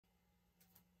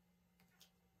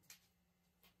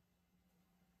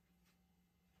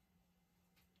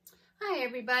Hi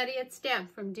everybody, it's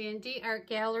Deb from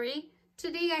DnDArtGallery.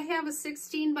 Today I have a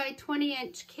 16 by 20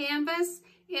 inch canvas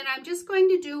and I'm just going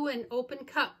to do an open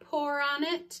cut pour on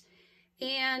it.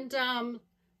 And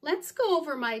let's go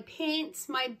over my paints.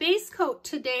 My base coat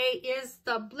today is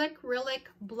the Blickrylic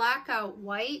Block Out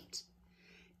White.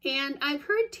 And I've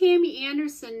heard Tammy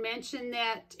Anderson mention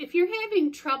that if you're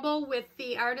having trouble with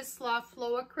the Artist Loft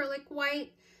Flow Acrylic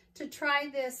White, to try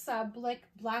this Blick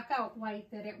Block Out White,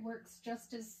 that it works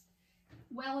just as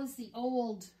well as the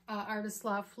old Artist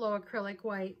Loft Flow Acrylic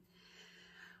White.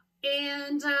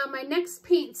 And my next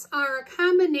paints are a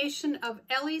combination of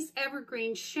Ellie's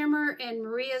Evergreen Shimmer and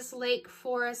Maria's Lake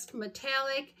Forest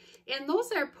Metallic. And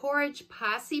those are Pourage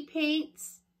Posse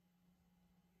paints.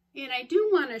 And I do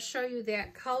want to show you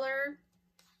that color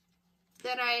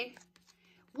that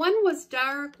one was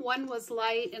dark, one was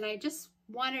light, and I just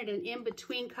wanted an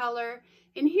in-between color.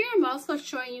 And here I'm also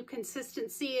showing you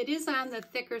consistency. It is on the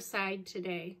thicker side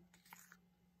today.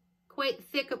 Quite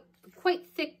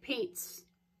thick paints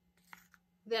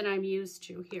than I'm used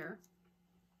to here.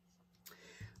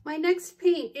 My next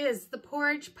paint is the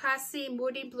Pourage Posse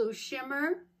Moody Blue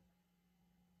Shimmer.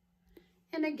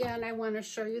 And again, I want to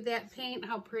show you that paint,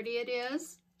 how pretty it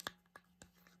is.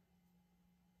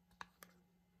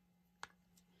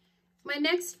 My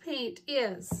next paint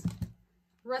is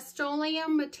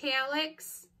Rustoleum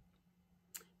Metallics.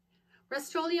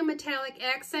 Rustoleum Metallic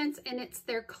Accents, and it's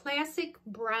their classic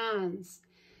bronze.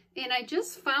 And I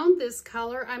just found this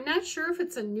color. I'm not sure if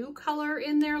it's a new color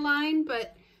in their line,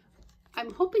 but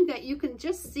I'm hoping that you can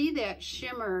just see that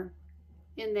shimmer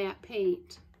in that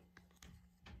paint.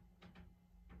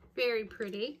 Very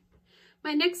pretty.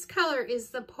 My next color is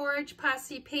the Pourage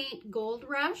Posse Paint Gold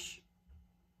Rush.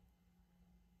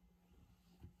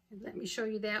 Let me show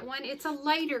you that one. It's a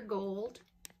lighter gold.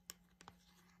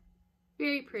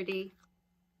 Very pretty.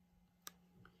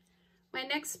 My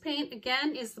next paint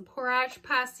again is the Pourage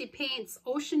Posse Paints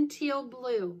Ocean Teal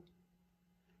Blue.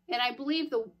 And I believe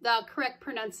the correct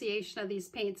pronunciation of these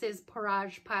paints is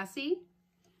Pourage Posse.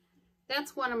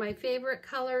 That's one of my favorite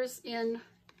colors in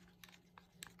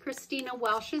Christina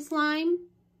Welsh's line.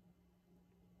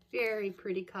 Very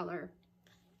pretty color.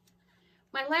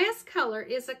 My last color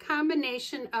is a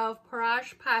combination of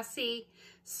Pourage Posse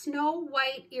Snow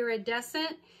White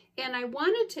Iridescent, and I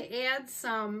wanted to add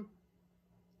some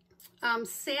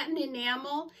satin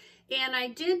enamel, and I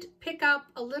did pick up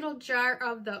a little jar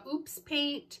of the Oops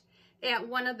paint at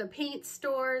one of the paint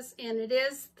stores, and it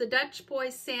is the Dutch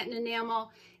Boy satin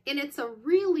enamel, and it's a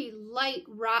really light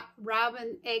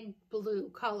robin egg blue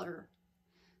color.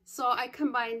 So I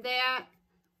combined that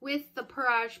with the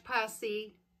Pourage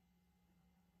Posse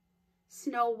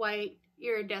Snow White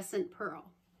Iridescent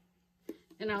Pearl.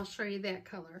 And I'll show you that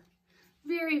color.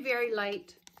 Very, very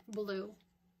light blue.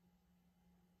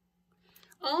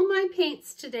 All my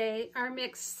paints today are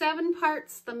mixed 7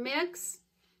 parts the mix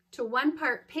to 1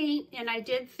 part paint, and I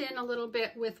did thin a little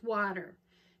bit with water.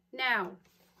 Now,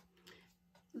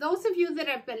 those of you that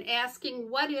have been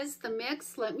asking what is the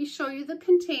mix, let me show you the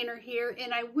container here,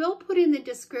 and I will put in the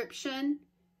description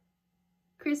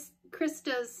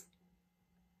Krista's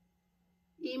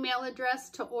email address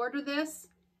to order this.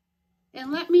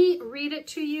 And let me read it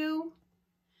to you.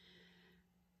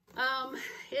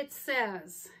 It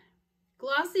says,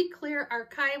 glossy clear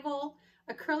archival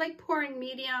acrylic pouring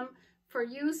medium for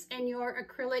use in your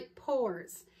acrylic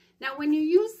pours. Now when you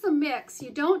use the mix, you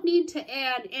don't need to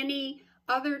add any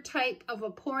other type of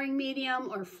a pouring medium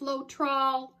or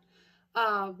Floetrol,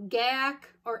 GAC,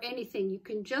 or anything. You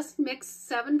can just mix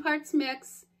 7 parts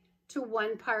mix to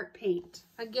 1 part paint.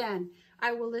 Again,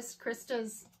 I will list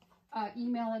Krista's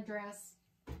email address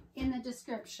in the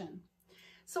description.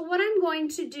 So what I'm going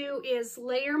to do is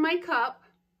layer my cup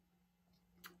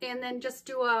and then just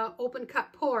do a open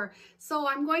cup pour. So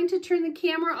I'm going to turn the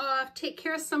camera off, take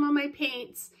care of some of my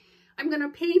paints. I'm going to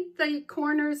paint the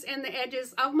corners and the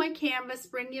edges of my canvas,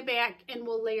 bring you back, and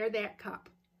we'll layer that cup.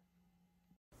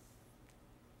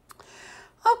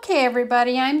 Okay,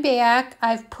 everybody, I'm back.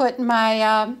 I've put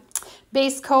my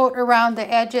base coat around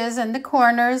the edges and the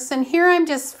corners, and here I'm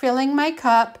just filling my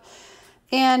cup,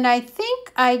 and I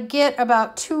think I get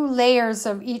about 2 layers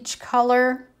of each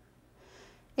color,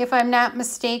 if I'm not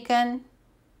mistaken.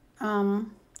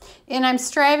 And I'm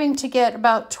striving to get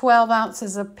about 12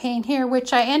 ounces of paint here,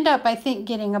 which I end up, I think,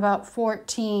 getting about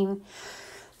 14.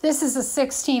 This is a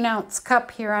 16-ounce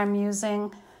cup here I'm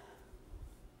using.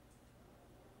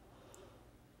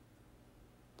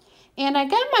 And I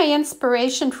got my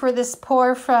inspiration for this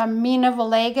pour from Mina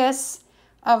Villegas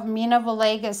of Mina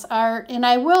Villegas Art, and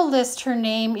I will list her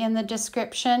name in the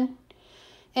description.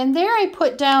 And there I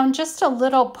put down just a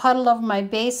little puddle of my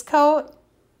base coat.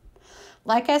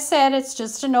 Like I said, it's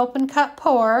just an open cut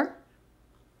pour.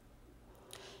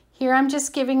 Here I'm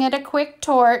just giving it a quick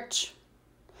torch.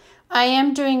 I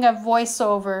am doing a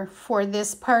voiceover for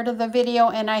this part of the video,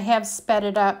 and I have sped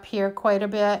it up here quite a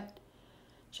bit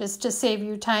just to save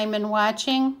you time in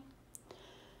watching.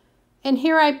 And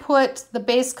here I put the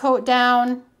base coat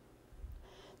down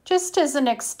just as an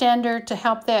extender to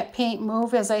help that paint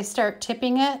move as I start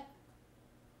tipping it.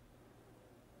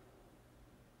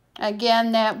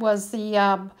 Again, that was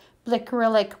the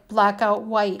Blickrylic Block Out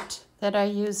White that I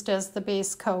used as the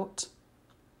base coat.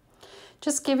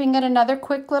 Just giving it another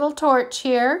quick little torch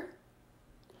here.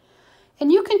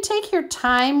 And you can take your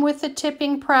time with the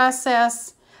tipping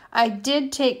process. I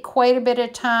did take quite a bit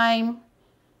of time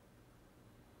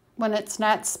when it's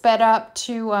not sped up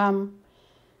to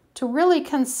really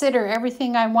consider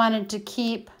everything I wanted to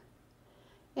keep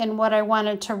and what I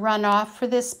wanted to run off for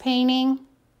this painting.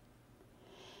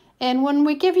 And when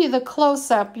we give you the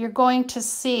close-up, you're going to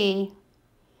see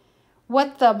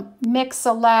what the mix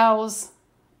allows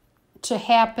to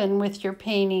happen with your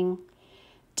painting.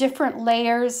 Different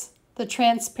layers, the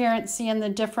transparency in the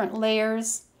different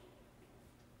layers.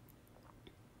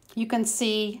 You can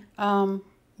see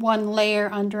one layer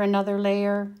under another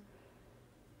layer.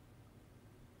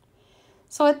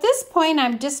 So at this point,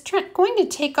 I'm just going to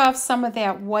take off some of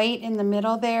that white in the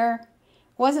middle there.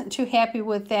 Wasn't too happy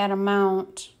with that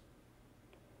amount.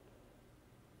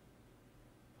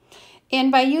 And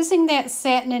by using that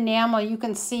satin enamel, you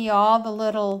can see all the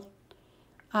little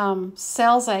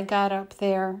cells I got up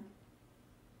there.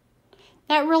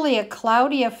 Not really a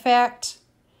cloudy effect,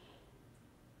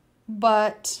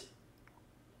 but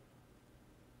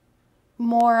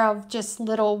more of just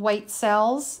little white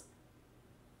cells.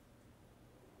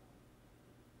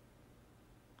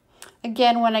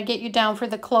 Again, when I get you down for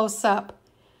the close-up,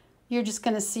 you're just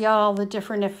going to see all the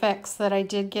different effects that I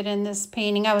did get in this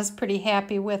painting. I was pretty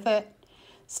happy with it.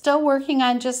 Still working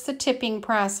on just the tipping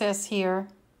process here.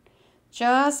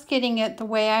 Just getting it the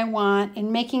way I want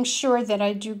and making sure that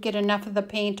I do get enough of the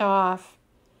paint off.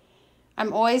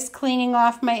 I'm always cleaning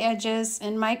off my edges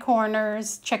and my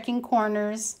corners, checking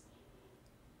corners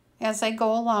as I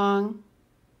go along.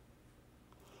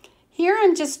 Here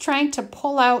I'm just trying to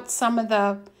pull out some of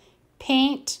the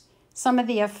paint, some of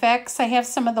the effects. I have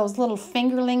some of those little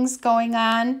fingerlings going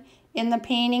on in the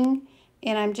painting,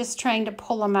 and I'm just trying to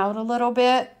pull them out a little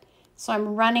bit. So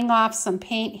I'm running off some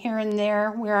paint here and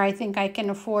there where I think I can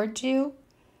afford to.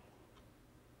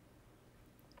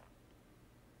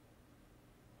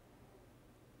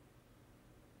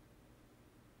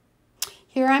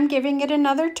 Here I'm giving it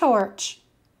another torch.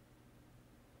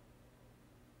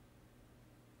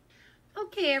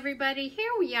 Okay, everybody,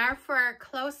 here we are for our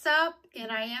close-up,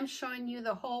 and I am showing you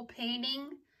the whole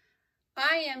painting.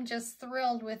 I am just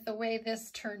thrilled with the way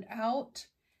this turned out.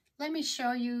 Let me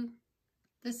show you.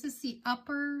 This is the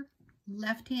upper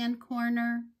left-hand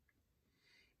corner.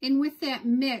 And with that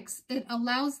mix, it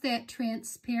allows that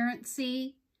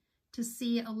transparency to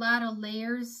see a lot of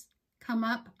layers come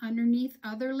up underneath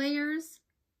other layers.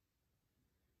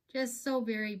 Just so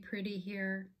very pretty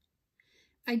here.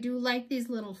 I do like these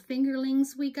little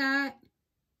fingerlings we got.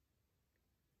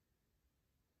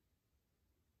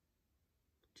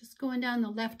 Just going down the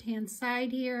left-hand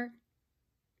side here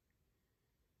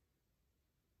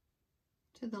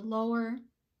to the lower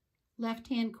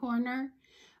left-hand corner.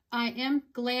 I am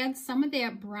glad some of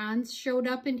that bronze showed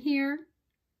up in here.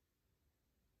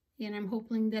 And I'm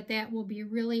hoping that that will be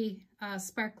really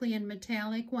sparkly and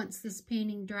metallic once this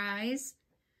painting dries.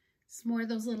 Some more of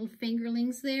those little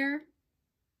fingerlings there.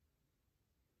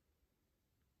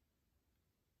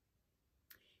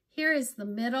 Here is the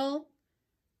middle.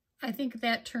 I think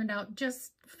that turned out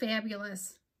just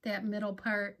fabulous, that middle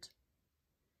part.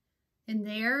 And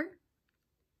there,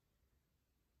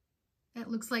 that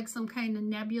looks like some kind of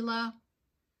nebula.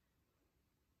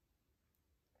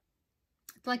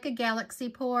 It's like a galaxy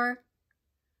pour.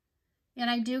 And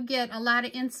I do get a lot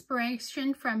of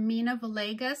inspiration from Mina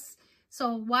Villegas.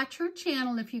 So watch her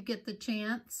channel if you get the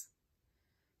chance.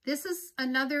 This is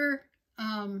another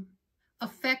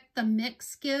effect the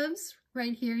mix gives.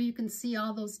 Right here you can see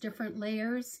all those different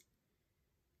layers.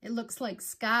 It looks like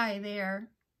sky there.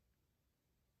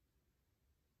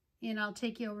 And I'll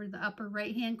take you over to the upper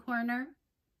right hand corner.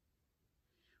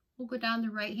 We'll go down the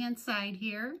right hand side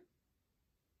here.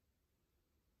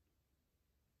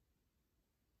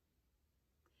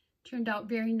 Turned out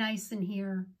very nice in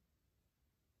here.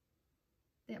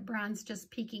 That bronze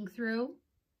just peeking through.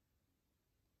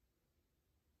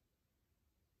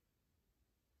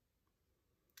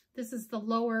 This is the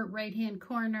lower right-hand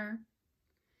corner.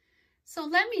 So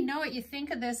let me know what you think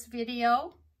of this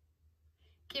video.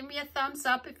 Give me a thumbs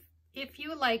up if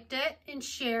you liked it, and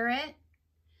share it.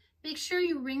 Make sure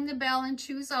you ring the bell and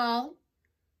choose all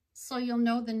so you'll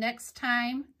know the next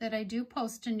time that I do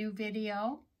post a new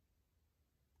video.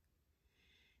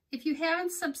 If you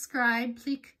haven't subscribed,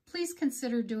 please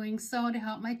consider doing so to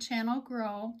help my channel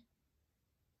grow.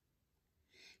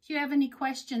 If you have any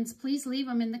questions, please leave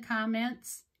them in the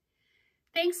comments.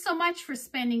 Thanks so much for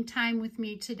spending time with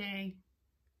me today.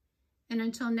 And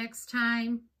until next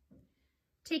time,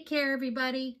 take care,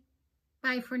 everybody.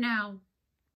 Bye for now.